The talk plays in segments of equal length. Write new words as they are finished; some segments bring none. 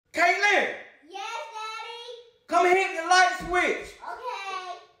Come hit the light switch.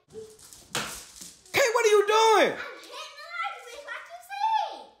 Okay. Kate, what are you doing? I'm hitting the light switch like you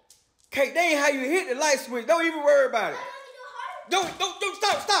said. Kate, that ain't how you hit the light switch. Don't even worry about it. I want to do harder.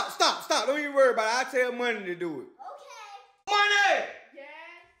 Don't, stop. Don't even worry about it. I tell Money to do it. Okay. Money! Yes.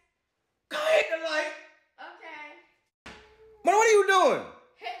 Come hit the light. Okay. Money, what are you doing?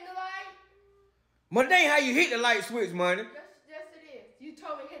 Hitting the light? Money, that ain't how you hit the light switch, Money. Yes, it is. You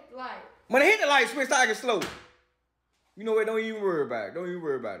told me hit the light. Money, hit the light switch so I can slow. You know what? Don't even worry about it. Don't even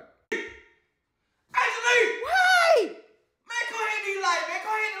worry about it. Angelique! Why? Man, come hit these lights, man.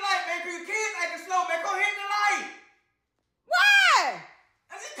 Come hit the light, man. Cause your kids acting slow, man. Come hit the light. Why?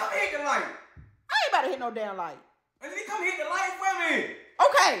 I said, come hit the light. I ain't about to hit no damn light. I said, come hit the light for me.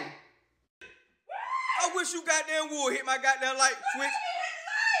 Okay. I wish you goddamn would hit my goddamn light switch. Hit the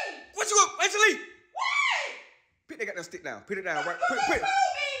light. What you up, Angelique? Why? Put that goddamn stick down. Put it down. Right. Put You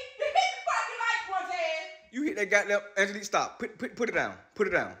hit the fucking light, Cortez. You hit that goddamn Angelique. Stop. Put it down. Put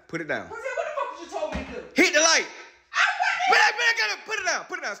it down. Put it down. Cortez, what the fuck you told me to do? Hit the light. I'm Put it down.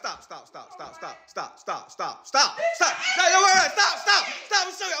 Put it down. Stop. No, don't worry. Stop.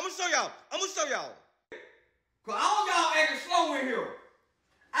 I'm gonna show y'all. Cause all y'all acting slow in here.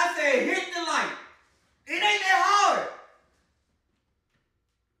 I said hit the light. It ain't that hard.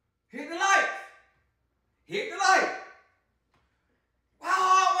 Hit the light.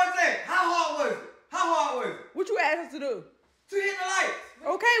 How hard was it? What you asked us to do? To hit the light.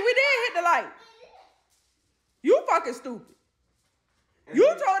 Okay, we did hit the light. You fucking stupid. You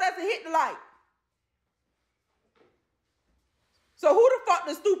told us to hit the light. So who the fuck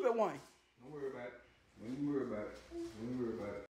the stupid one? Don't worry about it.